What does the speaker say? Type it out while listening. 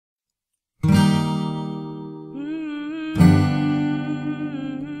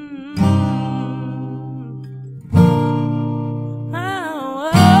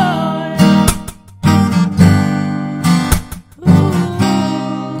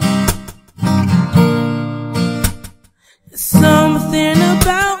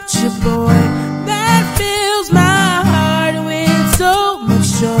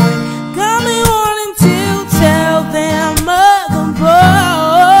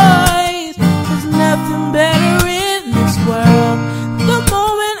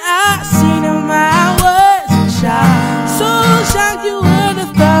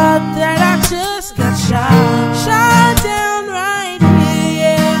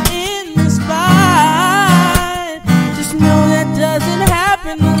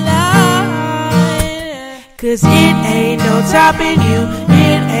'Cause it ain't no topping you,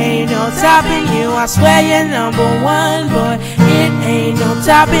 it ain't no topping you. I swear you're number one, boy. It ain't no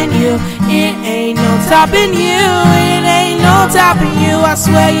topping you, it ain't no topping you. It ain't no topping you. I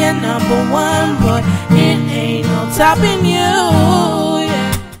swear you're number one, boy. It ain't no topping you.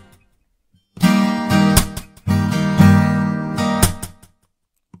 Yeah.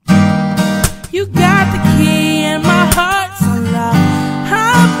 You got the key and my heart's unlocked.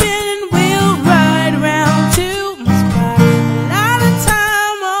 I've been and will ride round to my spot. A lot of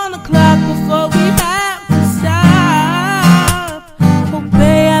time on the clock before we have to stop. Oh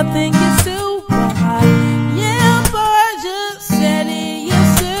babe, I think you're super hot. Yeah boy, just said it, you're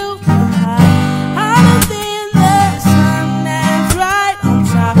super hot. Hotter than the sun that's right on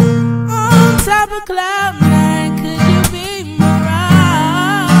top of cloud nine. Could you be my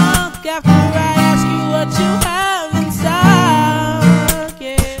rock after I ask you what you have inside?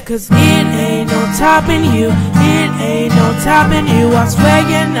 Yeah. 'Cause it ain't no topping you, it ain't no topping you. I swear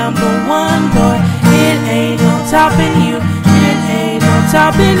you're number one, boy. It ain't no topping you, it ain't no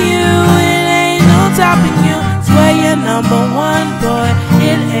topping you. It ain't no topping you. Swear you're number one, boy.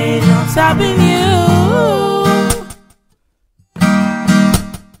 It ain't no topping you.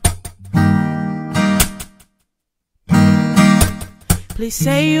 Please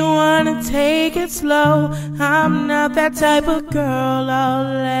say you wanna take it slow. I'm not that type of girl, I'll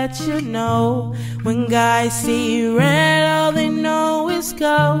let you know. When guys see red, all they know is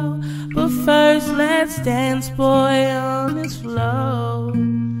go. But first let's dance, boy, on this flow.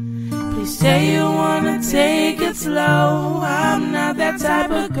 Please say you wanna take it slow. I'm not that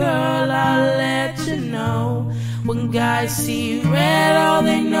type of girl, I'll let you know. When guys see red, all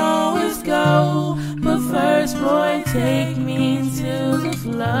they know is go. But first, boy, take me to the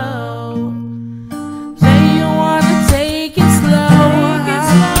flow. Say you wanna take it slow. I'm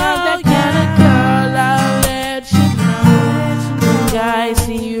not that kind of girl, I'll let you know. When guys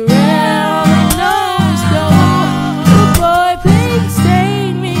see red, all they know is go. But boy, please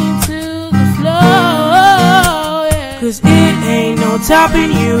take me to the flow. Yeah. 'Cause it ain't no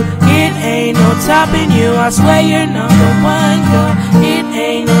topping you, it ain't no topping you. I swear you're number one, girl. It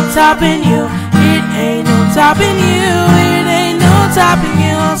ain't no topping you, it ain't no topping you. It ain't no topping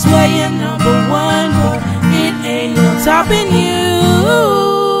you. I swear you're number one, boy. It ain't no topping you.